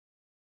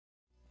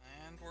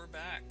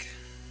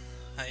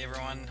Hi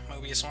everyone,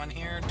 Mobius1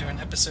 here, doing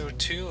episode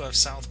 2 of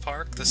South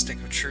Park, The Stick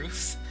of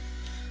Truth.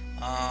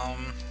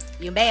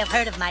 You may have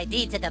heard of my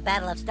deeds at the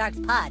Battle of Stark's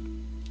Pod.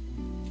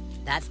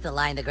 That's the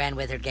line the Grand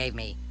Wizard gave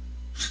me.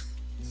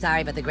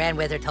 Sorry, but the Grand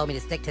Wizard told me to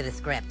stick to the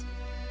script.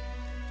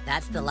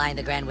 That's the line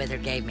the Grand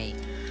Wizard gave me.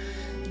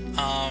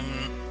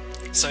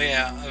 So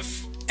yeah,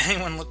 if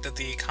anyone looked at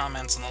the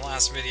comments in the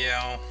last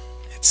video,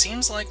 it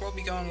seems like we'll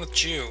be going with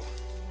Jew.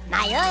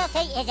 My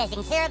loyalty is as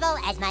incurable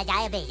as my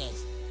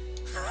diabetes.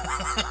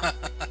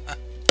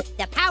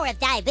 The power of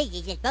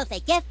diabetes is both a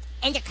gift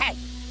and a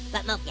curse,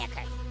 but mostly a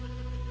curse.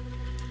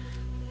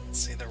 Let's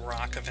see, the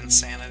Rock of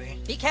Insanity.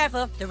 Be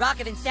careful, the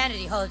Rock of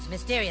Insanity holds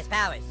mysterious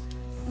powers.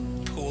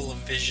 Pool of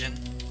Vision.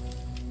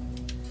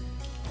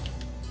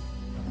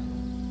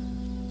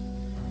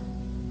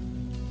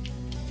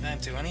 Can I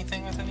do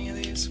anything with any of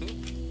these?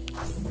 Oop.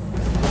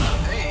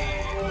 Hey!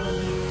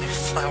 A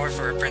flower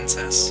for a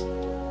princess.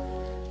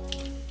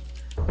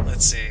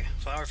 Let's see.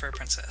 Flower for a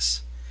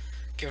princess.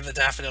 Give the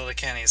daffodil to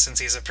Kenny since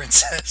he's a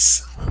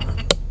princess.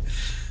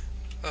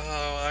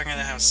 Oh, I'm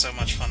gonna have so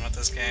much fun with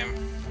this game.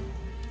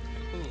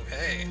 Ooh,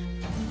 hey.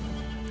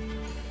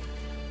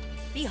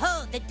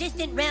 Behold the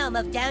distant realm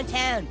of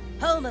downtown,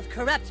 home of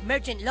corrupt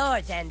merchant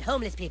lords and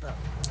homeless people.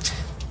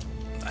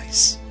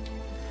 Nice.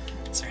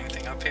 Is there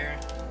anything up here?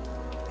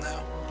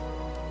 No.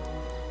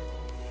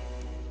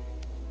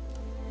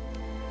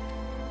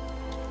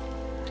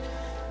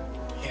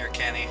 Here,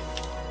 Kenny.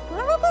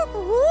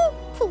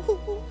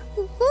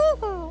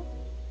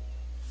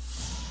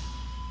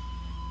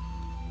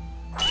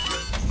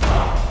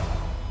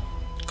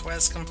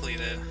 Quest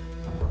completed.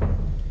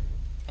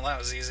 Well, that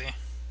was easy.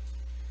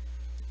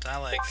 Did I,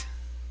 like,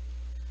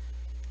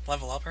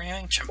 level up or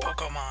anything?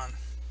 Chimpokemon.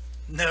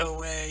 No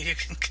way you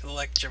can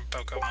collect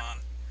Chimpokemon.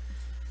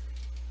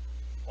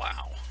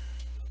 Wow.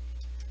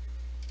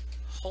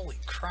 Holy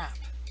crap.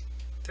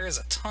 There is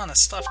a ton of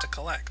stuff to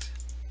collect.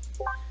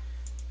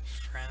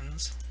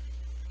 Friends.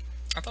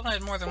 I thought I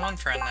had more than one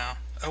friend now.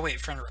 Oh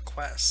wait, friend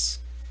requests.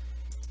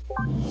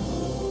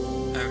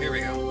 Oh, here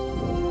we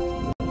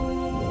go.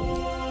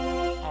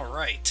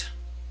 Alright.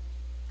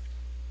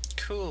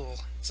 Cool.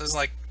 This is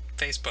like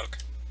Facebook.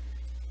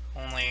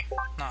 Only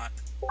not.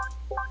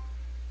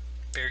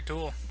 Very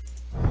cool.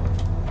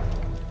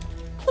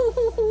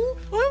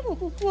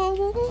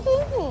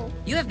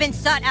 You have been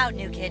sought out,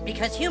 new kid,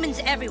 because humans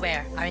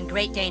everywhere are in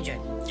great danger.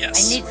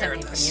 Yes, I need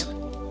heard something this. from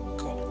you.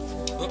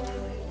 Cool.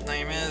 Oop.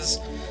 Name is...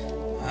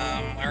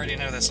 I already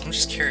know this. I'm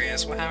just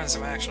curious. What happens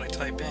if I actually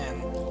type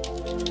in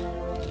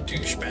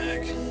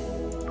douchebag?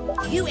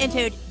 You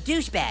entered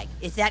douchebag,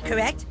 is that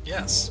correct?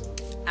 Yes.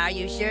 Are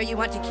you sure you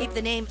want to keep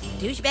the name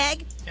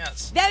douchebag?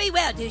 Yes. Very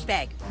well,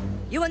 douchebag.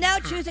 You will now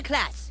choose a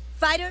class.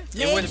 Fighter,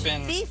 It would mage, have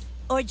been... thief,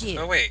 or Jew.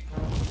 Oh wait.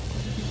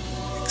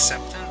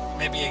 Acceptant?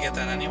 Maybe I get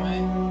that anyway?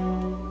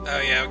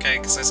 Oh yeah, okay,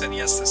 because I said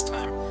yes this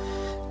time.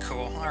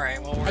 Cool.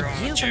 Alright, well we're A going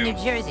Jew with from Jew. New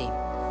Jersey.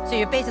 So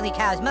you're basically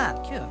Cow's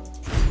mom, true.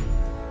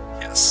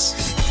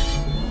 Yes.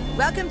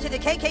 Welcome to the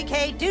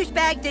KKK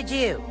Douchebag the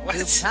Jew. What?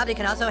 You probably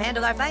can also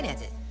handle our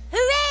finances.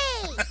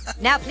 Hooray!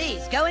 Now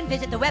please, go and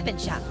visit the weapon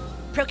shop.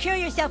 Procure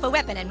yourself a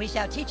weapon and we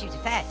shall teach you to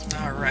fight.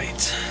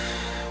 Alright.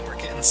 We're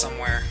getting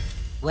somewhere.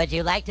 Would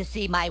you like to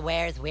see my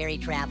wares, weary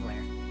traveler?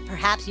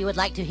 Perhaps you would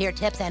like to hear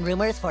tips and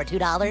rumors for $2?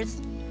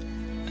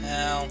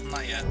 Well,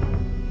 not yet.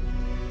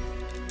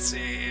 Let's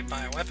see,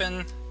 buy a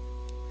weapon.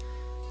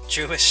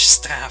 Jewish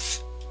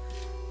staff.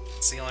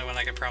 It's the only one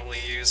I could probably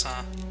use,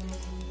 huh?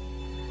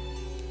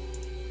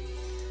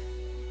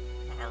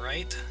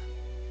 Alright.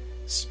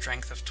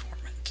 Strength of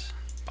Torment.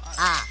 Buy.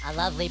 Ah, a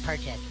lovely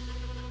purchase.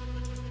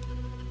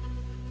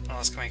 What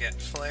else can we get?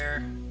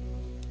 Flare.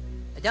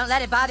 But don't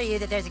let it bother you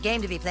that there's a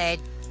game to be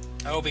played.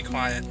 Oh, be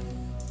quiet.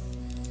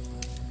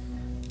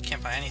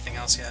 Can't buy anything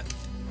else yet.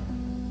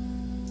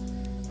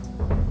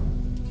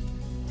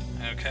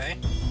 Okay.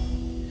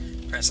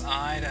 Press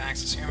I to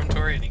access your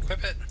inventory and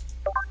equip it.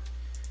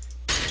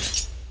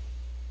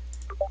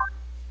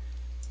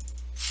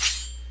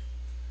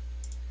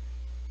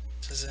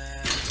 Does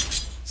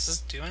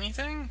this do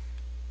anything?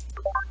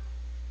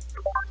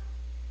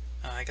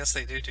 I guess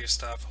they do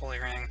stuff. Holy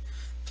Ring.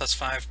 Plus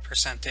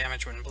 5%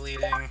 damage when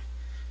bleeding.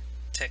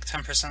 Take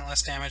 10%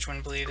 less damage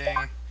when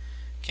bleeding.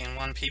 Gain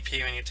 1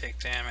 PP when you take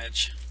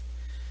damage.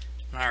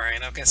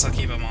 Alright, I guess I'll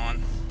keep them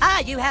on.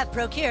 Ah, you have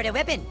procured a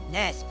weapon.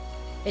 Yes.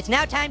 It's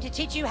now time to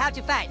teach you how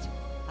to fight.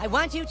 I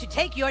want you to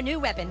take your new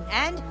weapon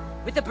and,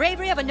 with the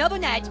bravery of a noble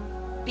knight,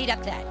 beat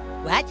up Clyde.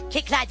 What?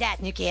 Kick Clyde's ass,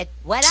 new kid.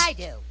 What I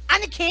do? I'm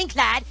the king,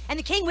 Clyde, and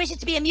the king wishes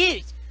to be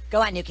amused.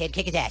 Go on, new kid,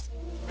 kick his ass.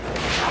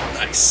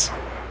 Nice.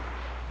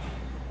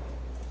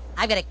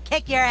 I'm gonna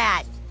kick your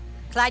ass.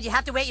 Clyde, you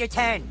have to wait your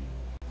turn.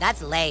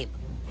 That's lame.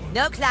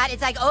 No, Clyde,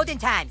 it's like olden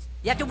times.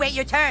 You have to wait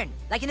your turn.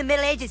 Like in the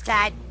Middle Ages,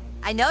 Clyde.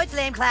 I know it's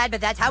lame, Clyde,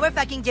 but that's how we're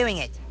fucking doing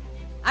it.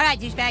 Alright,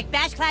 douchebag,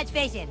 bash Clyde's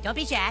face in. Don't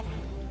be shy.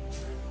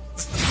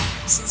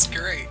 This is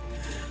great.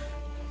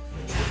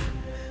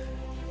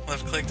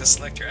 Left click to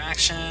select your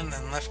action,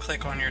 then left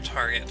click on your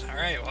target.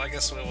 Alright, well I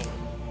guess we'll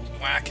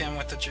whack him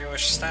with the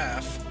Jewish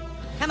staff.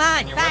 Come on,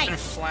 When your fight! weapon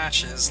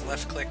flashes,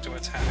 left click to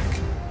attack.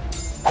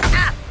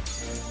 Ah!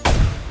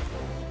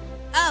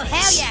 Oh,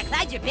 hell yeah,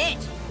 Clyde's your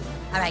bitch!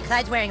 Alright,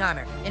 Clyde's wearing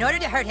armor. In order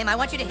to hurt him, I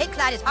want you to hit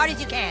Clyde as hard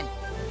as you can.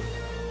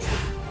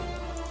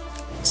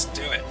 Let's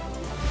do it.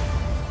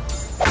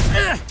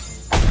 Ugh.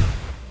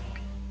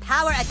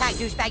 Power attack,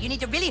 douchebag. You need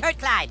to really hurt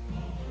Clyde.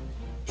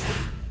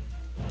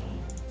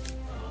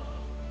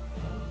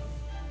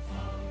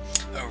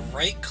 A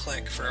right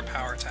click for a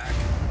power attack.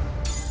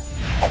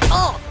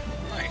 Oh!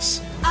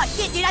 Nice. Oh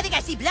shit, dude, I think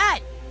I see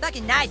blood!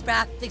 Fucking nice,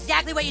 bro. It's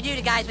exactly what you do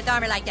to guys with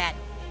armor like that.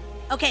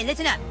 Okay,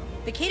 listen up.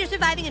 The key to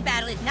surviving in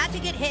battle is not to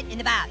get hit in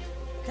the bows.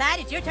 Clyde,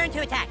 it's your turn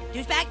to attack.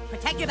 Douchebag,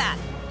 protect your bows.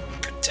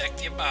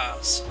 Protect your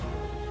bows.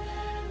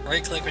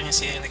 Right click when you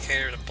see an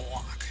indicator to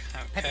block.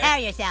 Okay. Prepare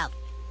yourself.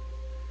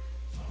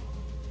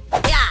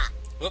 Yeah!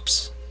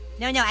 Whoops.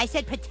 No, I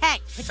said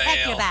protect. Protect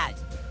Fail. your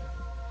bows.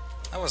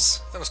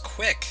 That was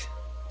quick.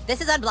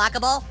 This is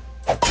unblockable.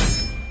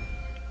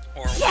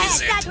 Or Yes,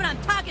 is it? that's what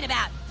I'm talking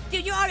about!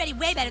 Dude, you're already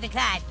way better than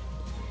Clyde.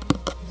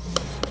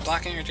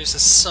 Blocking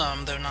reduces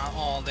some, though not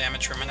all,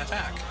 damage from an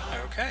attack.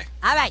 Okay.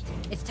 Alright,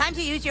 it's time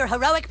to use your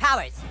heroic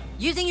powers.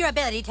 Using your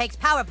ability takes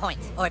power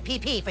points, or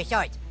PP for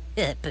short.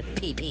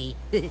 PP.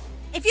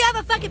 If you have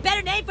a fucking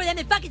better name for them,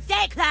 then fucking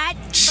say it, Clyde!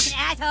 Fucking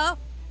asshole!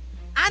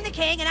 I'm the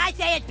king, and I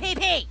say it's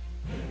PP!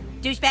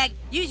 Douchebag,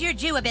 use your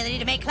Jew ability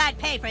to make Clyde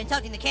pay for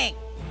insulting the king.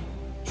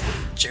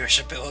 Jewish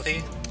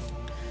ability.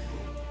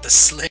 The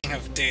Sling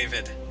of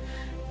David.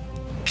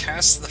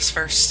 Cast the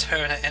first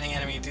stone at any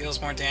enemy,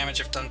 deals more damage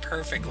if done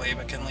perfectly,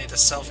 but can lead to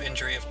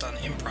self-injury if done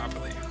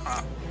improperly.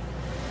 Huh.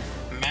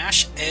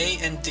 Mash A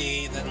and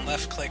D, then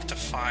left click to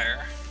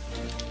fire.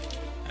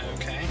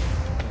 Okay.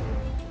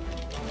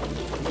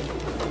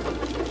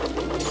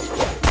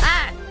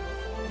 Ah!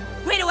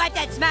 Way to wipe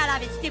that smile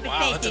off his stupid Wow,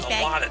 face, that did a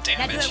douchebag. lot of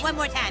Now do damage. it one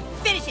more time.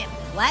 Finish him!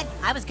 What?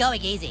 I was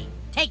going easy.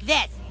 Take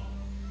this!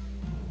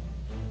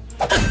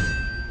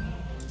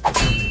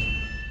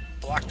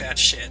 Block that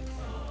shit.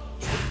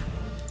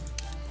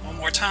 One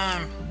more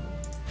time.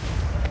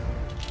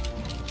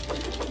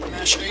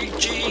 Mash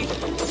AG.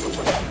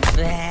 Oh,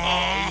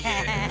 yeah.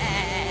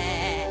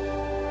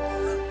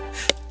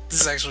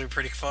 This is actually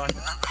pretty fun.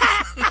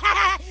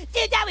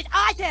 Dude, that was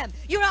awesome!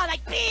 You were all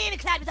like, beam, and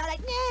Clyde was all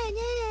like,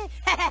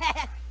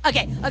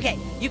 nah. Okay,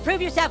 you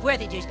prove yourself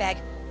worthy, douchebag.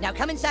 Now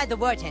come inside the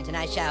war tent and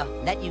I shall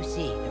let you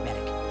see the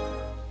relic.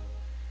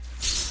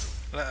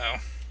 Uh-oh.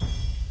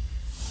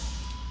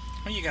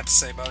 What you got to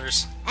say,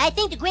 Butters? I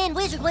think the Grand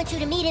Wizard wants you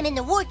to meet him in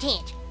the war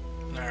tent.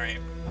 Alright.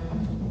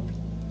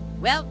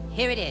 Well,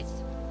 here it is.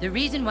 The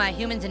reason why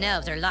humans and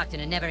elves are locked in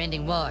a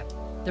never-ending war.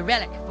 The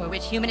relic for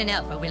which human and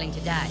elf are willing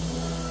to die.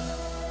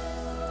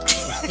 The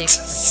stick for truth.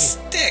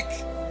 Stick!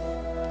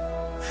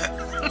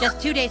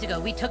 Just 2 days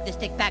ago, we took the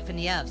stick back from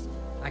the elves.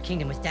 Our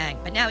kingdom was dying,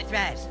 but now it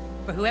thrives.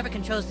 For whoever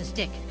controls the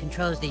stick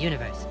controls the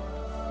universe.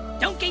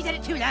 Don't gaze at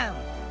it too long,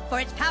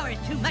 for its power is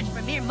too much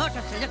for mere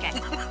mortals to look at.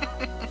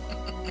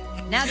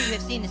 Now that you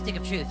have seen the stick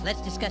of truth,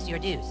 let's discuss your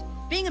dues.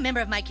 Being a member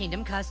of my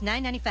kingdom costs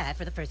 $9.95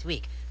 for the first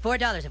week,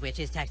 $4 of which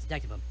is tax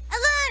deductible.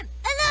 Alarm!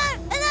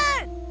 Alarm!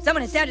 Alarm!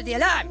 Someone has sounded the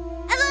alarm!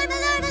 Alarm!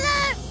 Alarm!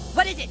 Alarm!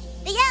 What is it?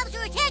 The elves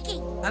are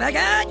attacking! Oh my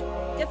god!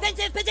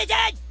 Defensive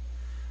positions!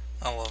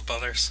 I love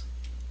Butters.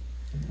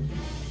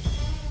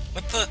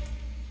 What the?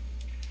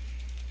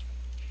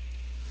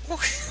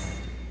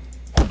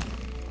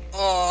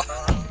 Oh,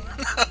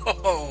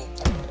 no!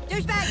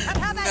 Douchebag,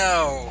 come help us!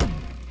 No!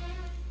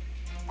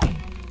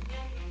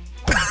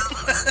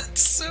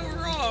 That's so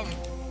wrong!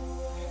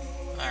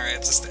 Alright,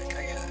 it's a stick,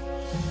 I get it.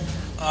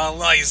 Oh,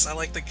 nice! I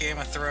like the Game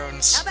of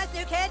Thrones Help us,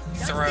 new kid!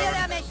 Don't throne steal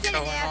all my shit in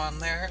going there! on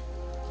there.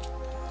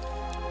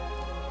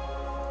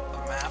 The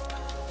map.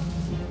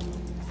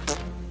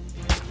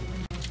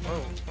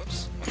 Whoa,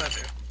 whoops. What'd that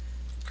do?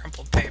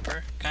 Crumpled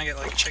paper. Can I get,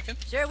 like, chicken?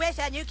 Sure wish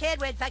that new kid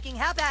would fucking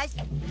help us.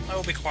 I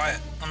will be quiet.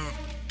 I'm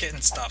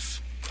getting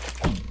stuff.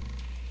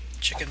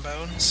 Chicken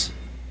bones.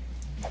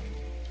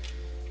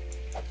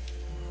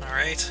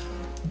 Alright.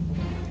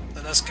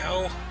 Let us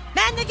go.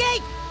 Man the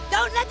gate!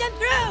 Don't let them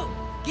through!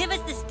 Give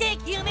us the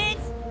stick, humans!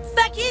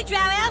 Fuck you,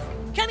 Drow Elf!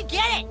 Come and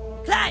get it!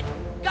 Clyde,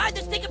 guard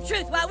the stick of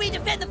truth while we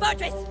defend the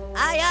fortress!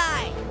 Aye,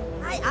 aye!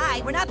 Aye,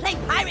 aye, we're not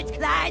playing pirates,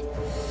 Clyde!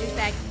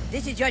 Douchebag,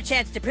 this is your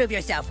chance to prove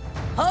yourself.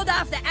 Hold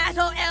off the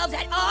asshole elves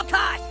at all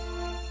costs!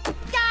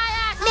 Die,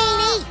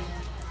 asshole!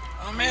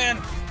 Oh man!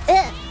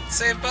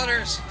 Save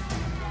Butters!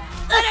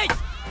 Butters!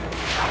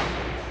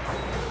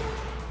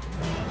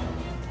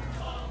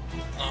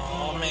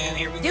 Oh man,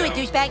 here we Do go. it,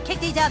 douchebag. Kick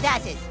these elves'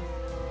 asses.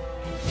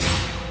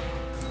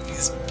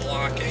 He's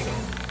blocking.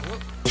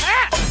 Whoop.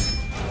 Ah!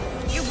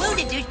 You're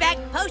wounded,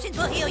 douchebag. Potions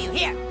will heal you.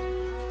 Here.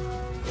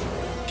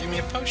 Give me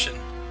a potion.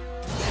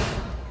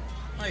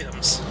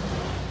 Items.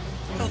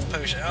 Health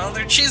potion. Oh,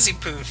 they're cheesy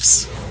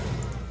poofs.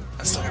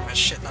 I still got my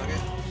shit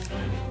nugget.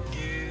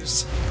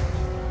 Use.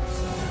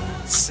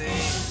 Let's see.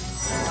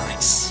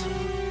 Nice.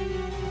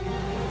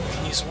 You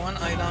can use one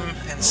item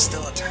and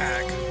still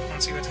attack.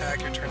 Once you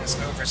attack, your turn is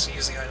over, so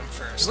use the item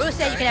first. The rules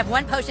say you okay? can have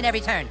one potion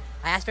every turn.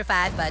 I asked for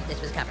 5, but this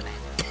was a compromise.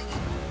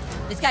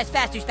 This guy's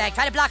fast, douchebag.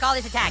 Try to block all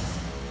his attacks.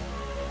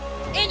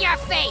 In your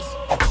face!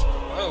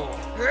 Whoa.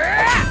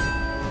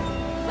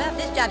 Well, if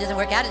this job doesn't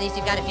work out, at least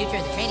you've got a future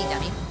as a training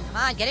dummy. Come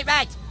on, get it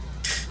right.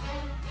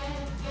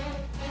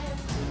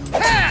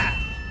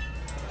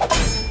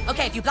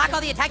 Okay, if you block all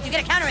the attacks, you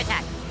get a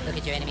counterattack. Look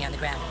at your enemy on the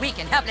ground, weak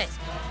and helpless.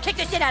 Kick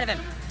the shit out of him.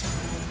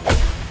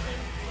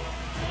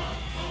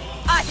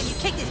 Awesome, you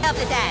kicked his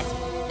helpless ass.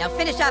 Now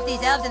finish off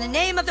these elves in the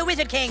name of the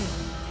Wizard King.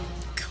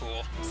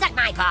 Cool. Suck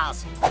my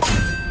balls.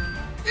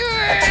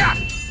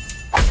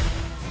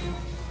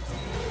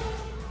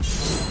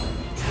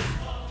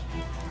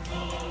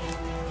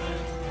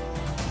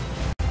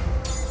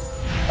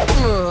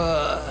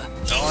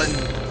 Done.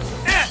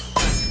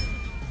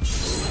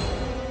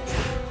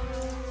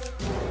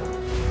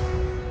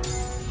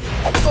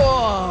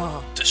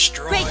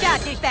 Destroy. Great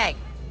job, douchebag.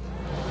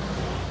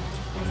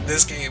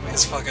 This game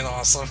is fucking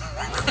awesome.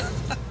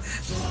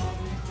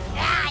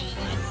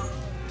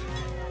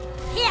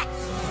 Hit!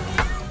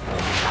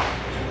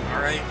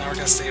 Alright, now we're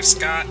gonna save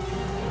Scott.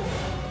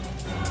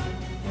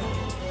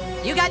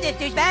 You got this,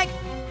 douchebag.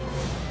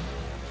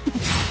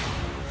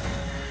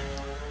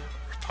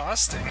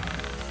 Riposting.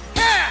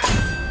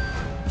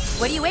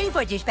 What are you waiting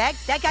for,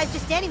 douchebag? That guy's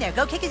just standing there.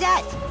 Go kick his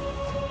ass.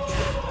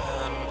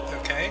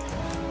 Okay.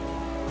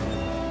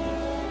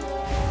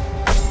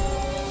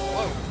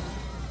 Whoa.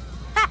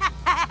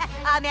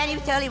 Aw, man, he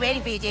was totally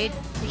waiting for you, dude.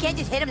 You can't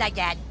just hit him like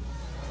that.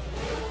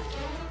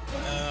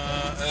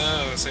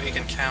 Oh, so he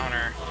can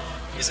counter.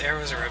 Use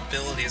arrows or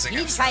abilities You need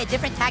to against try a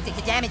different tactic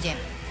to damage him.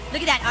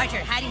 Look at that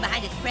archer hiding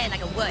behind his friend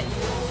like a wood.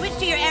 Switch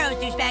to your arrows,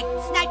 douchebag.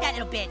 Snipe that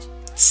little bitch.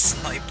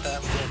 Snipe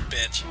that little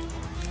bitch.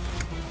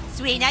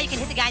 Sweet, now you can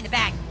hit the guy in the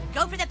back.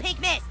 Go for the pink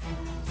mist.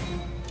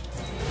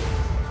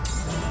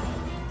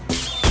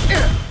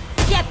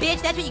 Yeah,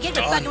 bitch, that's what you get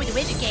for fucking with the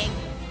Wizard King.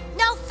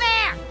 No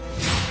fair!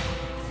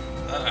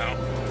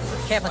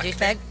 Uh-oh. Careful, Fuck.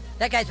 douchebag.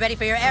 That guy's ready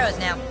for your arrows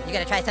now. You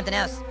gotta try something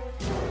else.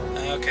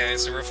 Okay,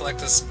 so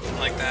reflect is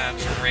like that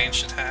for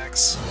ranged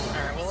attacks.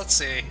 Alright, well let's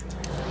see.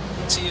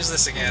 Let's use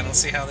this again. Let's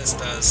see how this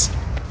does.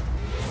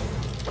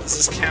 Does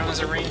this count as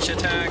a ranged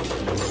attack?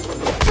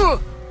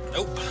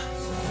 Nope.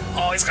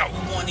 Oh, he's got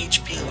 1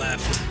 HP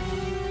left.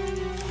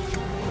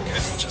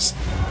 Good, we'll just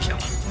kill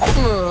him.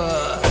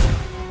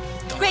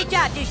 Great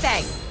job,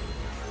 douchebag.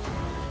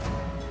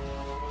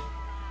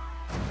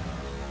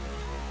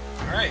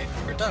 Alright,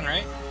 we're done,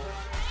 right?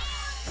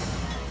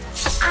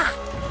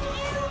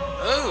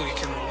 Oh, you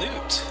can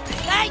loot.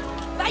 Fight!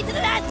 Fight to the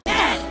last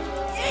man!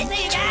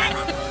 Seriously, you guys!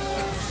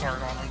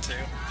 Fart on him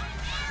too.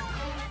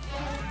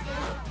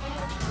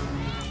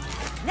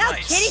 No,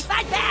 Nice. kitty,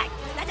 fight back!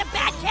 That's a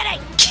bad kitty!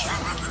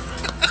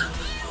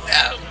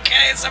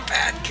 Okay, it's a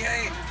bad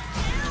kitty.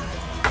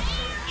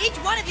 Each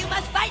one of you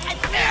must fight as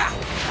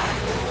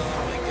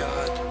Oh my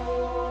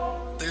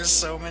god. There's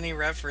so many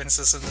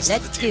references in this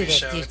Let's to the do TV this,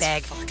 show. It's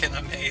douchebag. fucking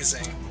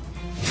amazing.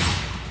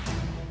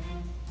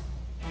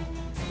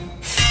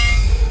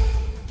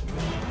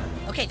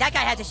 Okay, that guy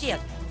has a shield.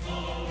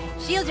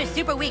 Shields are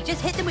super weak.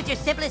 Just hit them with your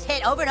simplest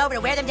hit over and over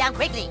to wear them down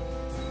quickly.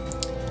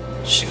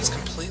 Shields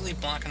completely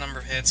block a number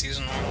of hits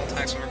using normal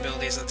attacks or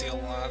abilities that deal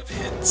a lot of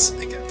hits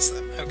against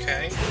them.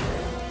 Okay.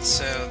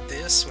 So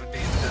this would be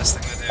the best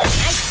thing to do.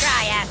 Nice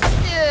try, ass.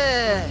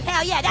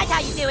 Hell yeah, that's how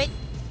you do it.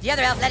 The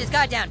other elf let his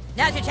guard down.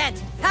 Now's your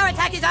chance. Power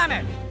attack his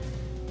armor.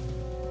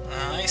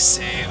 I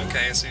see.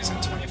 Okay, so he's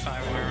got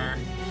 25 armor.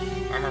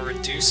 Armor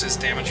reduces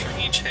damage from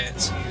each hit,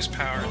 so use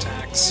power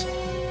attacks.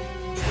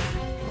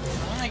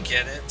 I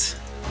get it.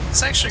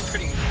 It's actually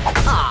pretty...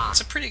 Aw.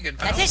 It's a pretty good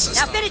battle That's it.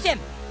 system. Now finish him.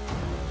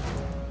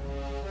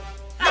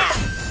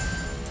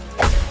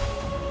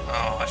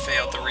 Oh, I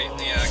failed the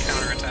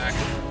counterattack.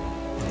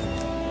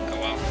 Oh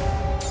well.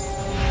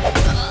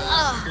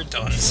 You're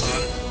done,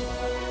 son.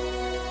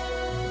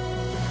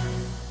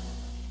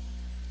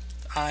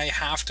 I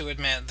have to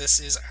admit, this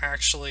is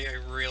actually a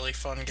really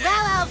fun game.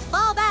 Now, elf,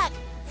 fall back.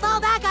 Fall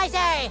back, I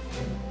say.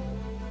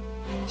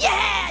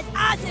 Yes!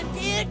 Awesome,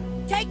 dude.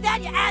 Take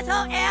that, you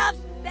asshole elves.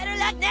 Better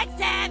luck next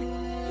time.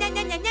 Na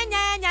na na na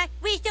na na.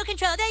 We still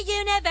control the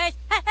universe.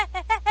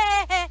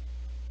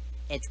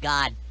 It's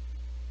gone.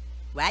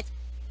 What?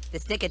 The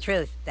stick of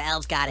truth. The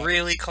elves got it.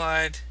 Really,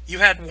 Clyde? You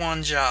had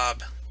one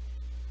job.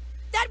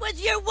 That was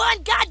your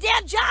one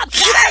goddamn job,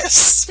 Clyde!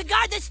 Yes! To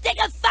guard the stick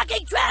of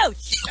fucking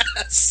truth!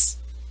 Yes!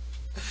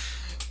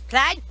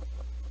 Clyde,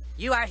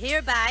 you are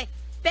hereby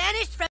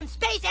banished from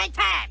space and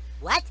time!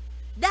 What?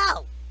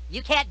 No!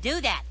 You can't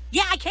do that.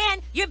 Yeah, I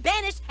can! You're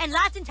banished and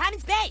lost in time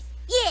and space!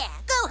 Yeah,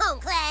 go home,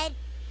 Clyde.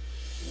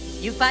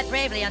 You fought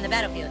bravely on the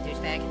battlefield,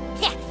 douchebag.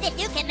 Yeah, if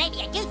you can make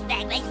me a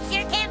douchebag, like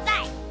you sure can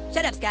fight.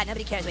 Shut up, Scott.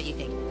 Nobody cares what you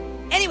think.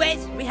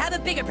 Anyways, we have a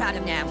bigger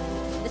problem now.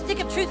 The stick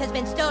of truth has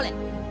been stolen,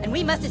 and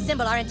we must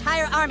assemble our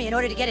entire army in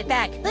order to get it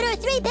back. But our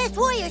 3 best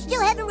warriors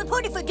still haven't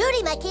reported for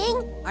duty, my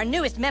king. Our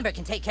newest member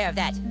can take care of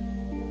that.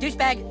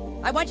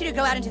 Douchebag, I want you to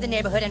go out into the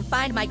neighborhood and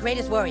find my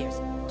greatest warriors,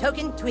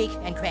 Token, Tweak,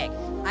 and Craig.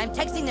 I'm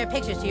texting their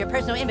pictures to your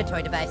personal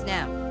inventory device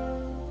now.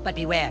 But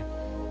beware.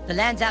 The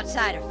lands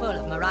outside are full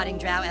of marauding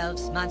drow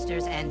elves,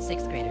 monsters, and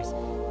 6th graders.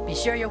 Be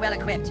sure you're well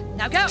equipped.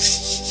 Now go!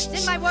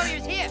 Send my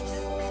warriors here!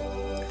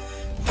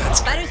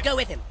 That's Fighters, great. go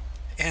with him.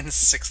 And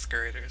 6th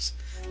graders.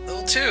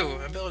 Level 2,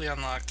 ability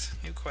unlocked.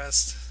 New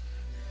quest.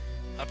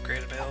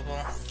 Upgrade available.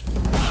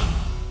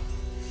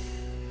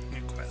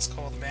 New quest,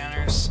 call the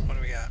banners. What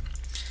do we got?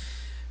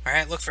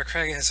 Alright, look for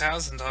Craig at his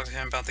house and talk to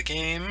him about the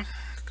game.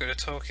 Go to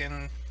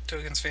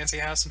Token's fancy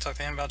house and talk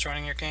to him about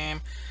joining your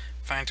game.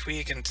 Find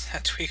Tweak and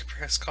at Tweak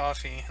press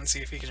coffee and see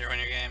if he can join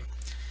your game.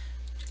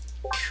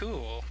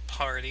 Cool.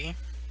 Party.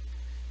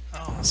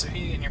 Oh, so who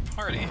you in your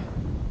party?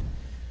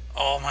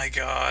 Oh my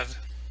god.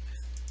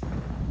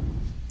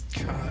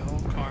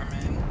 Kyle,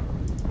 Carmen,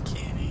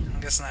 Kenny. I'm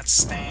guessing that's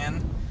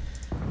Stan.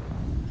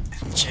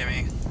 And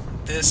Jimmy.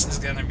 This is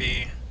gonna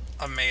be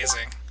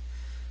amazing.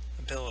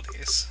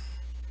 Abilities.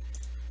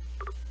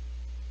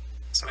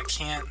 So I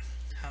can't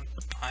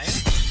buy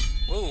it?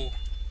 Whoa.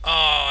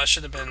 Oh, I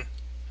should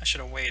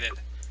have waited.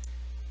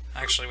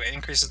 Actually, wait,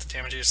 increases the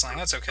damage of your slang.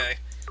 That's okay.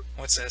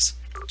 What's this?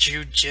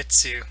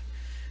 Jew-jitsu.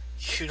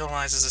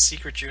 Utilizes a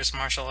secret Jewish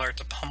martial art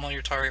to pummel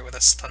your target with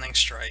a stunning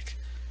strike.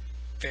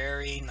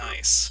 Very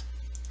nice.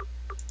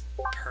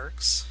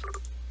 Perks.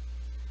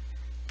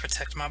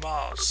 Protect my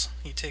balls.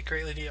 You take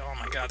greatly to... Oh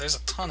my god, there's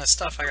a ton of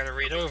stuff I gotta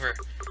read over.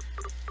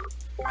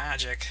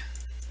 Magic.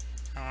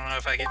 I don't know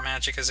if I get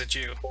magic as a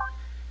Jew.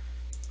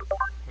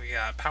 We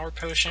got Power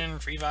Potion,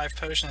 Revive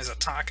Potion is a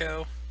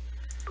taco.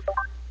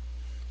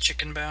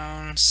 Chicken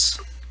bones.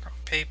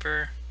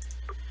 Paper.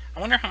 I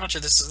wonder how much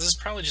of this is. This is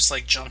probably just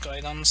like junk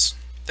items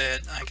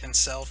that I can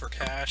sell for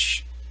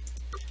cash.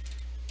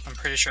 I'm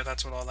pretty sure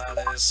that's what all that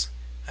is.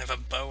 I have a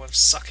bow of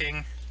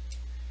sucking.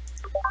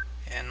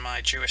 And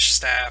my Jewish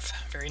staff.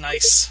 Very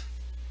nice.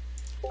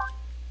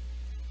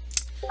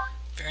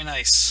 Very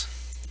nice.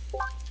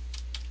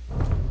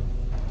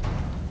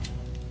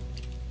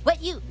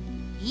 What, you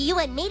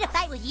want me to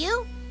fight with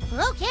you?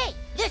 Okay,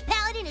 this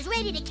paladin is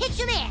ready to kick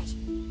some ass.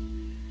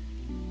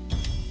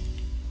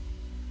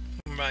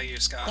 What about you,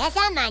 Scott? Guess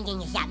I'm minding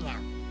the shop now.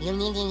 You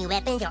need any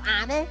weapons or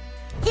armor?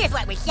 Here's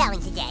what we're selling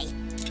today.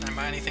 Can I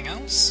buy anything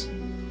else?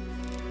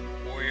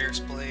 Warrior's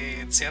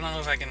Blade. See, I don't know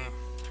if I can...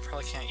 I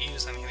probably can't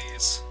use any of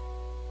these.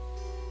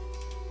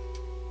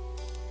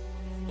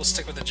 We'll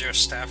stick with the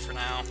Jewish staff for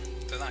now.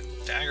 That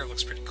dagger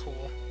looks pretty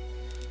cool.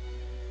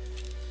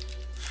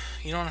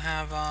 You don't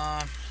have,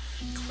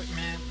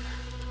 equipment?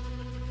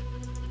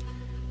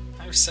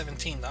 That was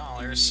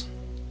 $17.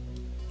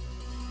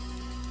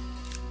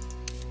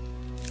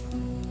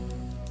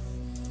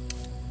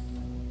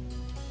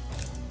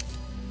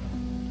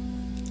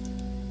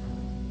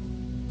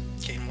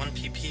 Gain 1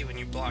 PP when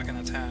you block an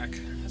attack.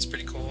 That's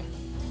pretty cool.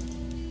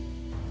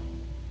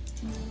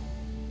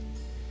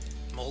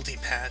 Moldy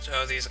patch.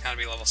 Oh, these are gonna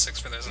be level 6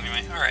 for those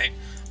anyway. Alright,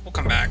 we'll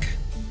come back.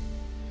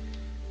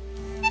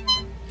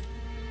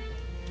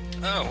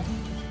 Oh,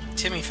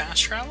 Timmy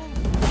fast travel?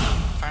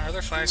 Find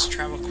other flags to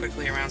travel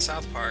quickly around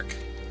South Park.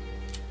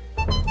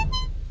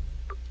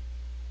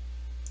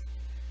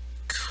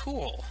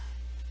 Cool.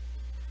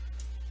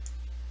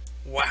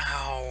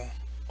 Wow.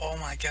 Oh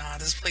my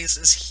god, this place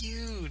is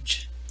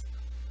huge.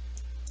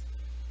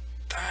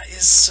 That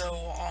is so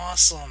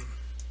awesome.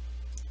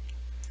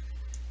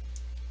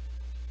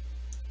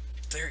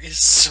 There is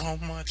so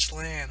much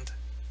land.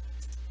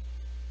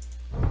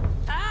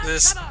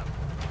 This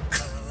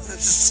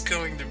is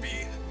going to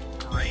be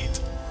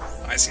great.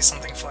 Oh, I see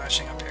something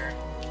flashing up here.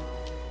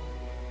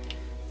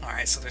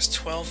 Alright, so there's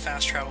 12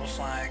 fast travel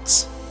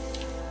flags.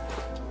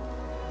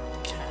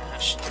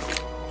 Cash.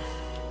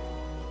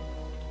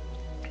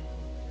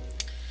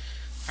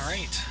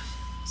 Alright,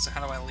 so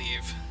how do I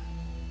leave?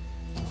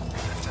 I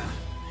have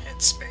to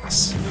hit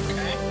space.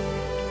 Okay.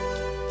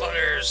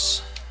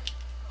 Butters.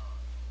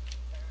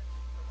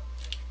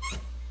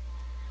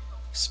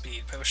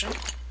 Speed potion.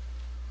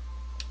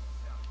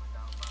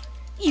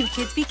 You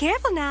kids be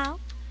careful now.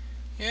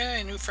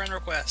 Yay, new friend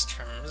request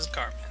from Mrs.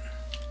 Carmen.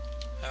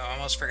 Oh,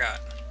 almost forgot.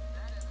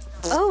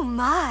 Oh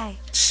my.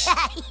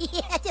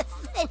 Yeah, that's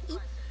funny.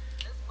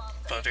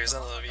 Butters, I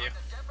love you.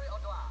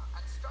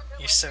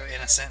 You're so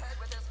innocent.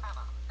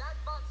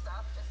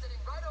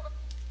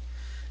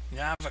 You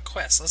now have a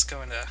quest. Let's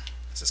go into...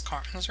 Is this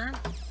Carmen's room?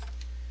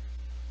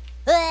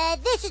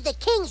 This is the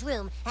king's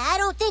room. I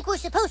don't think we're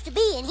supposed to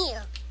be in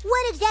here.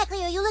 What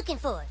exactly are you looking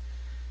for?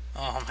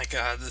 Oh my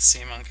god, the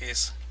sea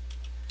monkeys.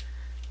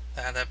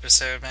 That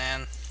episode,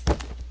 man.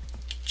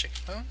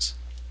 Chicken bones?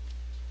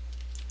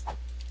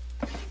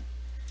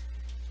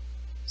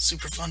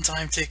 Super fun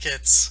time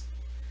tickets.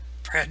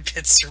 Brad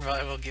Pitt's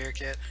survival gear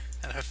kit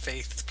and a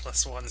Faith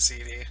 +1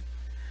 CD.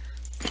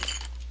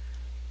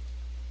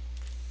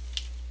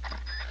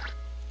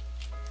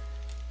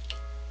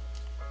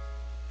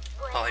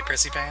 Polly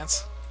Prissy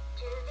Pants.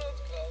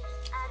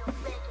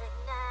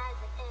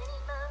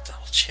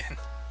 Double chin.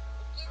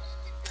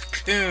 The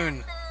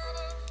Coon.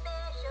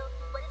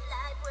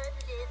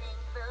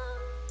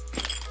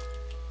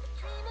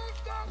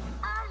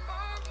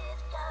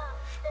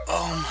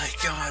 Oh my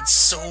god,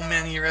 so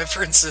many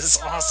references.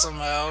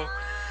 Awesome-o.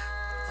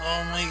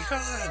 Oh my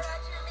god.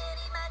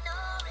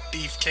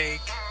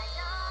 Beefcake.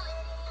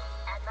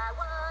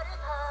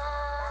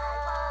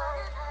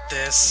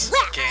 This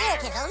Wow, game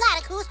Eric has a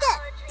lot of cool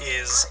stuff.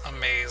 is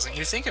amazing.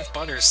 You think if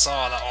Butters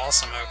saw the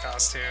Awesome-O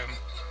costume...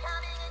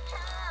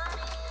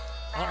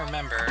 I don't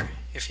remember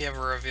if he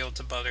ever revealed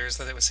to Butters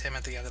that it was him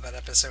at the end of that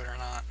episode or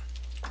not.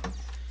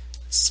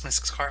 Smith's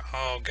car.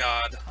 Oh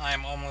god, I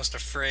am almost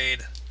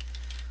afraid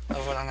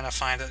of what I'm gonna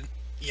find.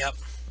 Yep,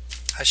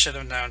 I should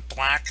have known.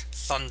 Black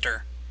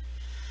Thunder.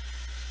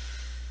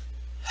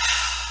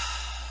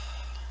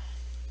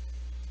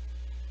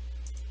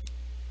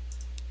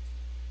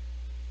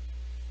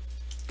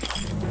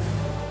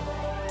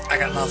 I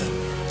got nothing.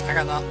 I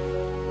got not.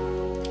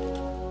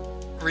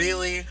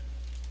 Really?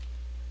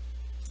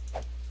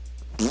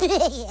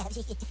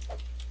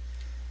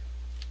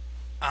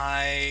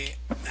 I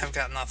have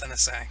got nothing to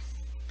say.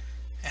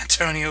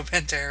 Antonio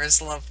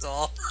Banderas loved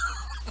all.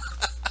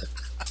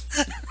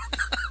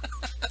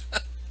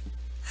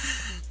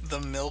 The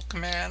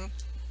Milkman.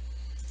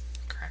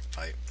 Crack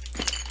pipe.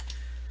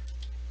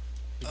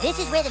 This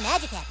is where the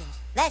magic happens.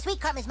 Last week,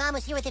 Cartman's mom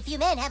was here with a few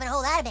men having a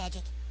whole lot of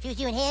magic. She was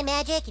doing hand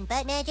magic and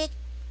butt magic.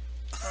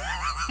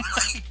 Oh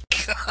my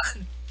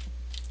god.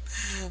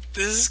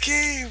 This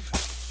game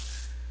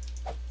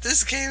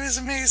is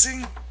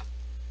amazing.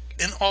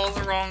 In all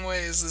the wrong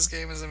ways, this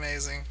game is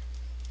amazing.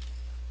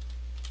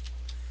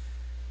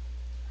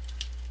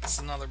 It's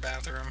another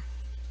bathroom.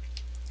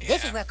 Yeah.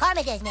 This is where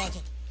Cartman does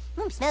magic.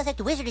 Smells like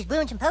the wizard is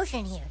brewing some potion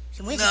in here.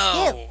 Some wizard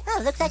stew.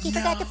 Oh, looks like he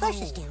forgot to flush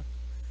the stew.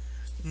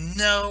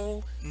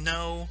 No,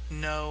 no,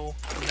 no,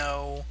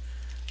 no,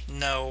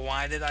 no.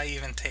 Why did I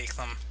even take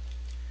them?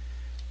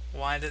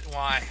 Why?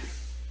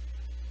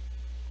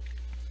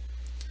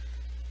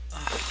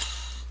 Ugh.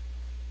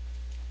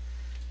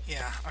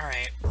 Yeah,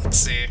 alright, let's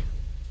see.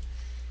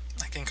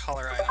 I can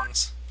color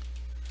items.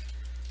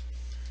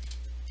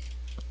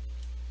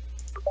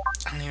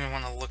 I don't even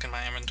want to look in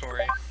my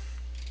inventory.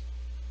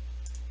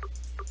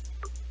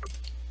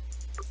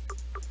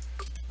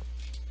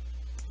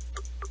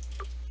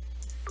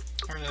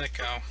 Where did it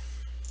go?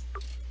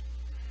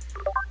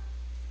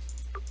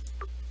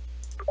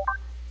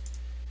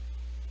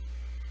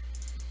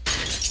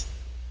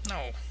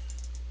 No.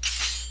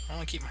 I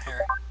want to keep my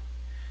hair.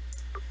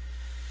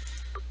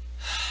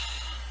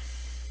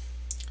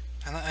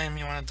 And the item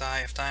you want to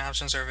dye. If dye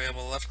options are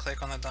available, left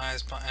click on the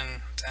dyes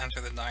button to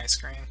enter the dye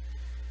screen.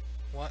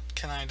 What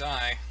can I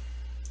dye?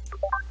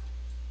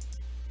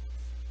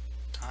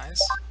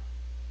 Dyes?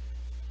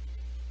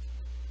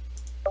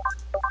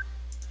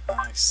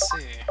 I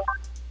see.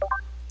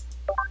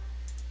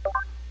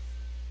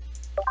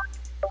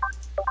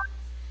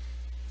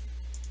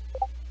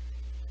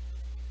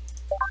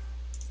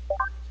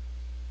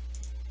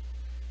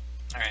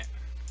 Alright,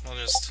 we'll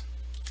just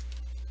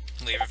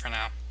leave it for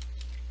now.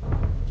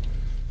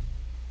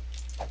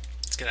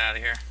 Let's get out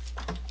of here.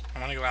 I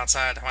want to go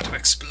outside. I want to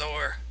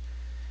explore.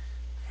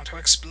 I want to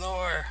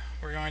explore.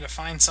 We're going to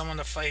find someone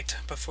to fight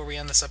before we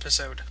end this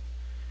episode.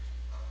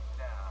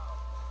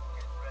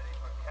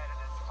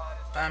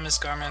 Bye, Miss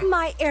Garmin.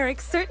 My Eric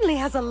certainly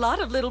has a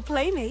lot of little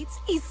playmates.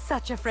 He's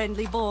such a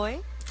friendly boy.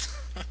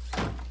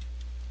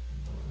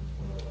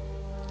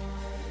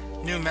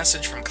 New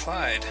message from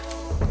Clyde.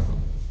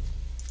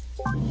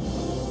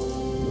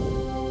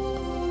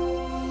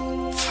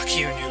 Fuck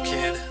you, new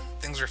kid.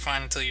 Things were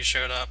fine until you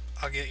showed up.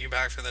 I'll get you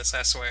back for this,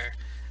 I swear.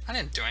 I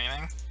didn't do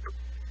anything.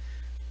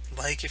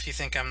 Like if you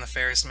think I'm the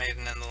fairest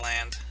maiden in the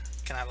land.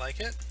 Can I like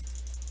it?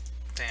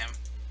 Damn.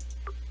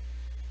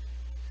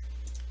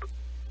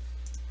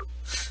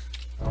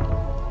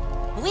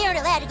 We aren't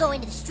allowed to go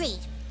into the street.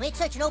 It's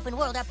such an open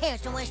world, our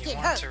parents don't want us You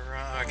getting want hurt. to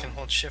run? I can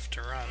hold shift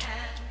to run.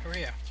 Who are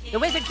you? The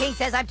Wizard King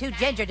says I'm too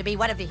ginger to be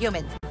one of the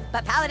humans,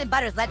 but Paladin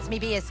Butters lets me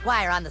be his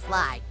squire on the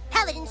sly.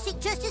 Paladins seek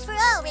justice for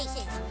all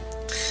races.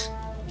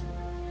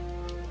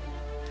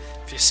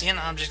 If you see an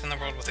object in the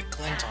world with a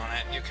glint on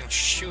it, you can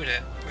shoot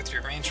it with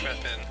your ranged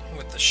weapon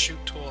with the shoot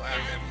tool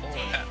available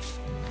F.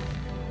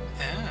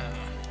 Yeah.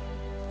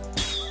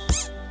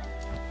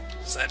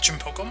 Is that Jim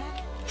Pokemon?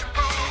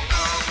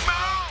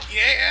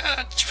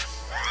 Yeah!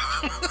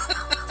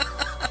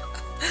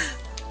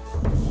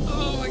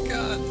 Oh my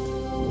god.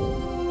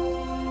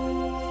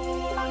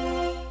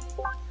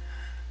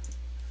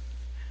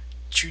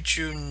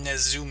 Choo-choo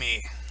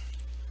Nezumi.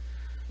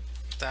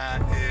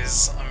 That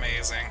is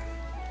amazing.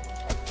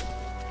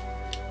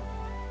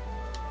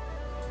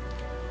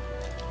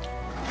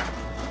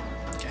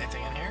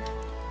 Anything in here?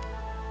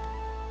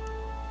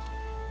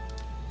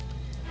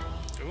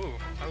 Ooh,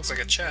 that looks like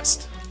a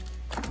chest.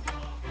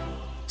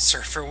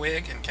 Surfer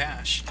wig and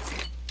cash.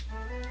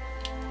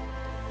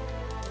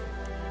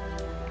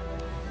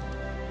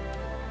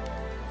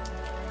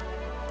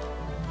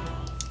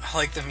 I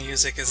like the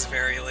music is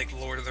very like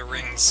Lord of the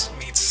Rings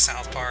meets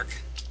South Park.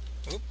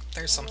 Oop,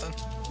 there's something.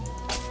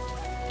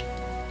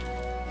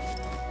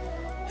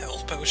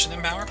 Health potion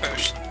and power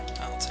potion.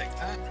 I'll take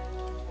that.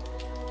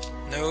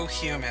 No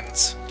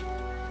humans.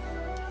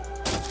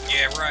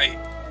 Yeah, right.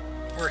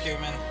 We're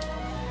human.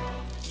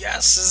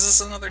 Yes, is this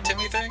another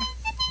Timmy thing?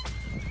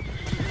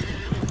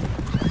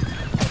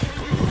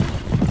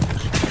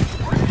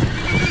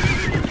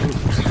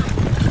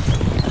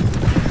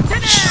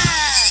 Ta-da!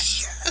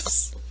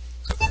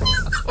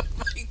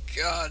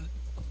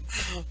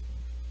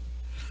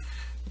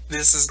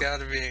 This has got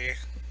to be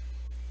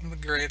the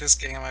greatest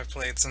game I've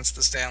played since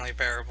the Stanley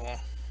Parable.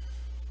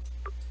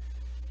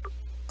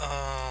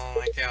 Oh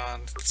my god,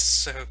 it's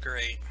so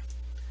great.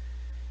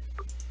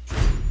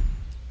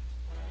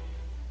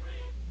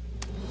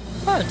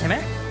 Oh,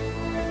 Timmer.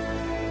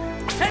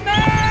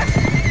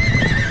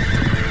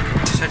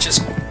 I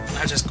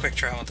just quick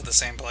traveled to the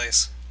same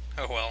place.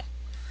 Oh well.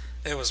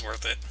 It was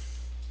worth it.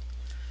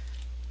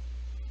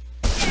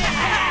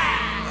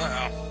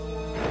 Uh-oh.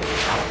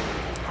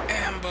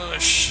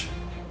 Ambush!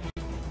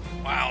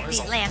 Wow, there's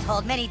These lands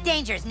hold many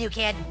dangers, new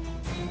kid.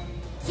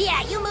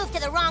 Yeah, you moved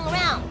to the wrong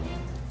realm.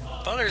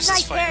 Butters Nice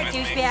is fighting with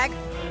me. douchebag.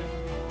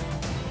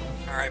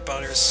 Alright,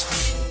 Butters.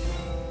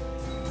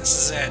 This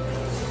is it.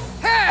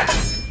 Oh.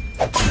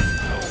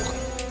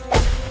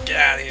 Get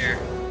out of here.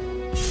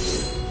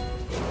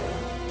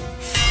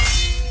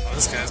 Oh,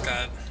 this guy's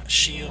got a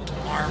shield,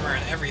 armor,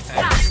 and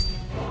everything.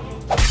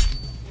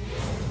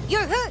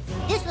 You're hurt.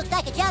 This looks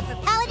like a job for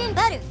Paladin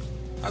Butters.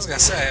 I was gonna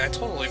say, I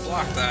totally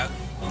blocked that.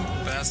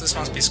 But this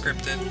must be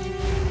scripted.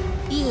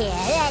 Yeah,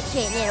 that's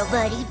it, little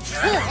buddy.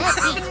 That's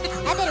deep.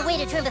 I better wait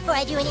a turn before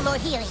I do any more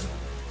healing.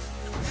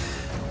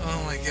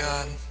 Oh my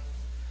god.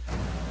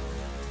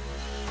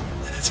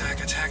 An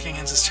attacking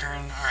ends his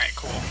turn. Alright,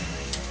 cool.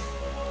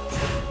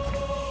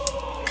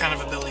 What kind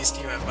of abilities do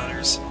you have,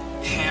 Butters?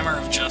 Hammer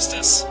of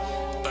Justice.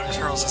 Butters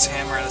hurls his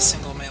hammer at a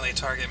single melee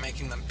target,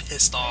 making them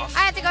pissed off.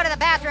 I have to go to the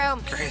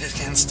bathroom. Great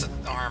against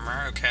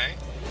armor, okay.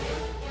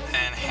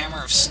 And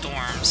Hammer of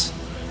Storms.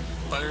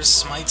 Butters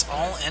smites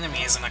all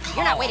enemies in a column.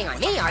 You're not waiting on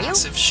with me, a are you?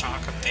 massive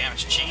shock of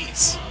damage.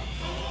 Jeez.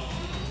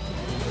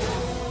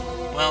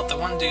 Well, the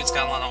one dude's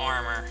got a lot of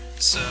armor,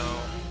 so...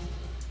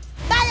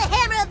 By the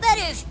hammer of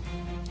Butters!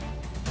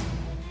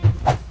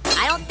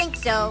 I don't think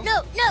so.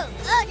 No.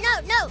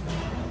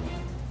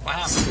 What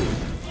happened?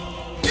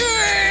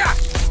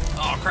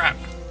 Oh, crap.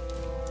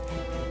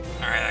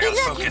 Alright, I Good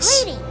gotta luck, you're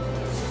focus. bleeding.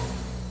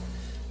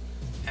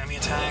 Enemy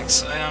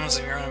attacks, items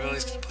of your own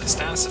abilities can apply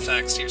status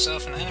effects to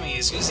yourself and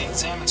enemies. Use the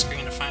examine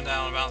screen to find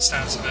out about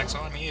status effects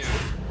on you.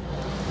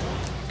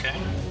 Okay.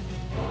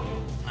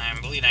 I am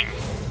bleeding.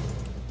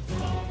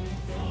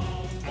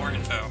 More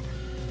info.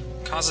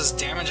 Causes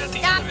damage at the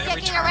end of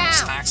every dicking turn. around.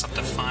 Stacks up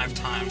to 5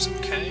 times.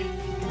 Okay.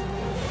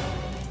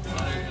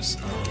 Others.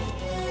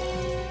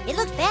 It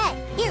looks bad.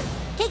 Here,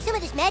 take some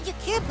of this magic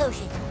cure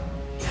potion.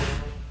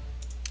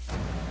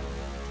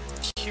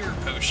 Cure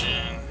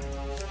potion.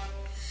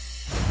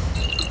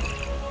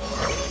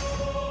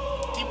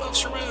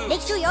 Debuffs removed.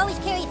 Make sure you always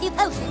carry a few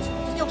potions.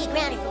 Just don't get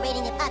grounded for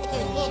raiding the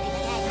apothecary's pantry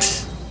like I do.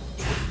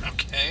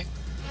 Okay.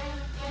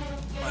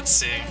 Let's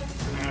see.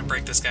 I'm gonna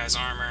break this guy's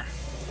armor.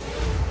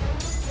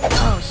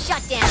 Oh,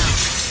 shut down.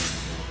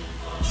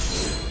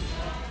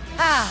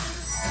 Ah.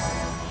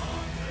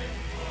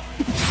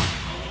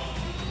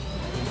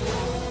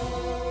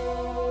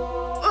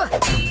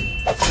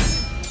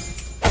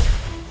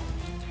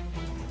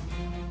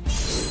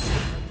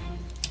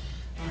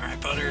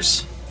 Alright,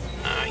 Butters.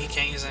 He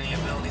can't use any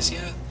abilities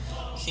yet.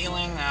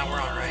 Healing, we're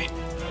alright.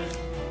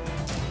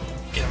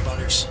 Get him,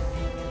 Butters.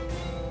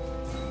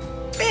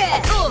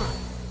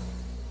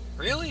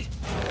 Really?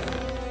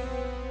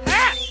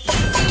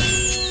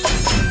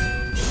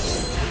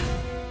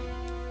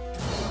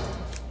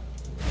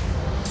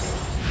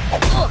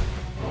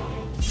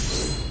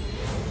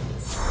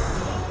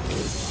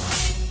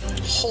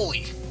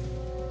 Holy. Do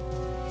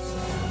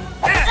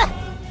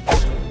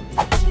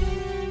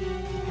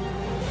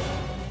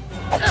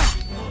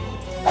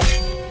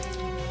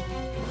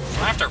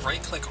I have to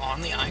right-click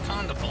on the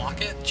icon to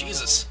block it?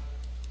 Jesus.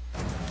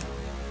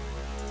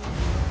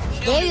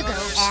 There you go,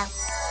 Butters. Al.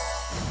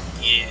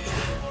 Yeah.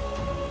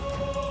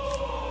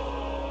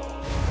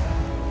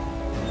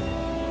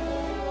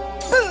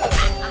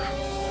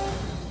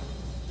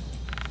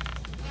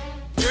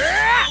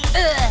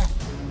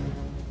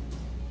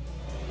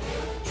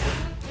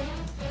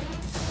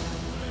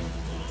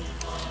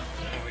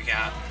 What we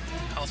got?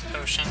 Health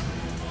potion.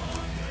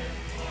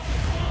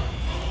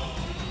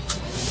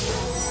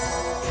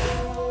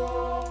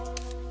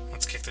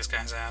 Let's kick this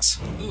guy's ass.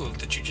 Ooh,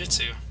 the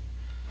jew-jitsu.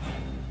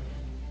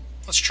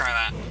 Let's try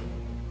that.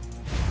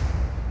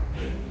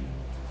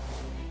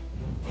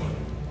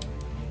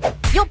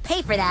 You'll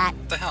pay for that.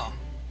 What the hell?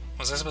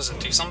 Was I supposed to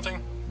do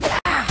something?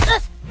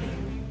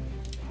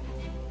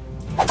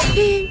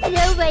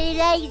 Nobody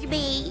likes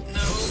me.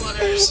 No,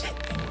 Butters.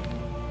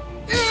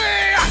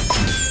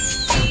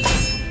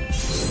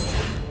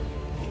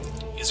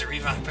 Use a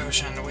revive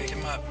potion to wake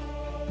him up.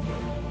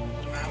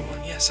 Do I have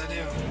one? Yes, I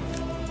do.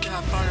 Get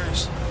up,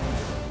 Butters.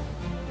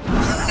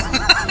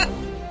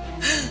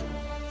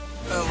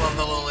 I love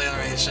the little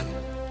animation.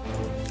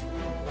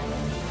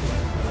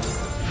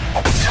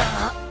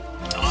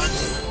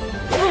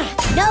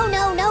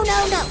 Done. No.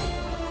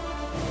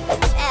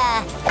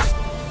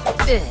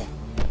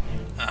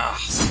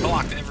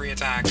 Blocked every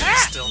attack and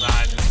still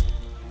died.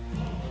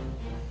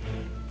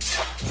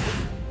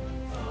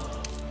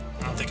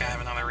 I don't think I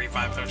have another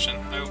revive potion.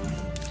 Nope.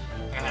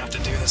 I'm gonna have to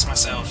do this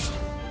myself.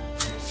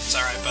 It's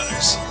alright,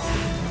 Butters.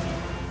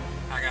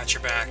 I got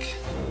your back.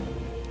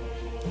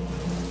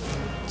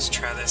 Let's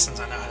try this since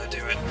I know how to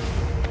do it.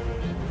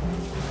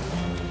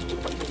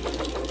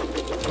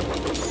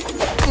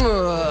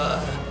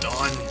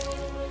 Done.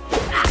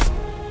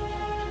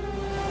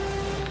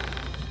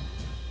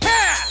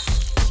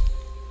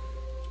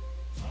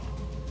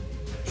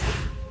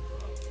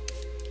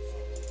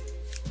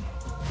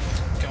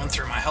 Going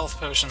through my health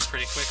potions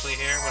pretty quickly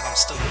here, but I'm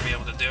still gonna be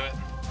able to do it.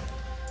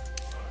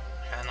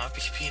 Got enough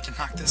BP to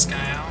knock this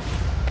guy out.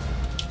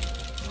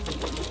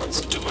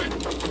 Let's do it.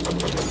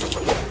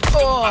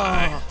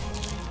 Goodbye.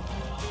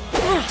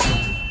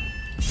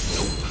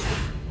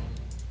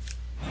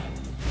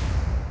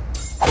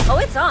 Oh,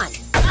 it's on.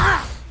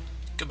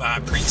 Goodbye,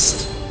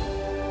 priest.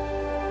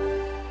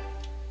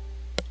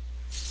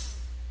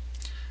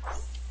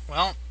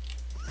 Well,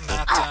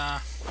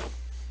 that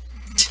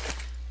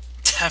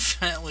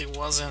definitely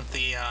wasn't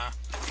the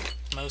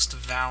most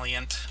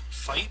valiant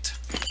fight.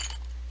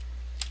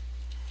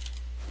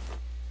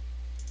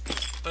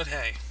 But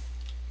hey.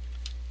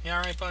 You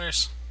alright,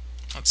 Butters?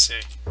 Let's see.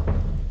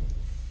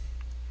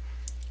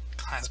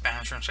 Class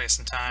banned from space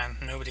and time.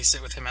 Nobody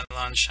sit with him at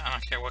lunch. I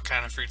don't care what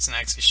kind of fruits and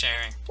eggs he's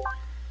sharing.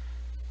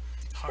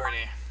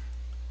 Party.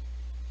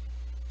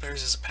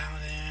 Butters is a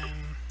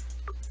paladin.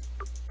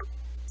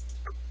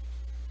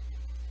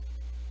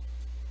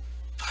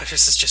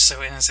 Butters is just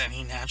so innocent,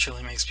 he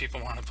naturally makes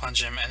people want to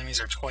punch him. Enemies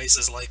are twice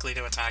as likely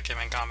to attack him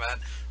in combat.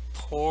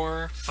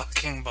 Poor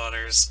fucking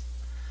Butters.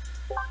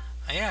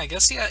 Yeah, I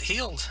guess he got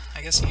healed.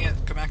 I guess he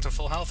got go back to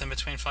full health in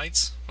between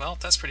fights. Well,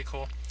 that's pretty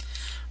cool.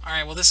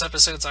 Alright, well this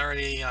episode's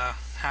already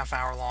half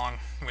hour long,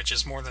 which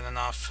is more than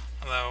enough.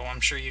 Although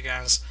I'm sure you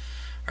guys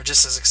are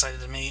just as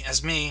excited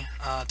as me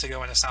to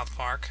go into South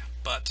Park.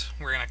 But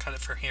we're gonna cut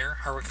it for here.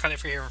 Or we'll cut it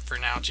for here for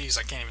now. Jeez,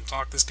 I can't even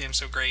talk. This game's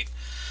so great.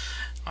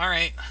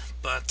 Alright,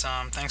 but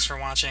thanks for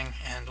watching,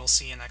 and we'll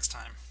see you next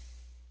time.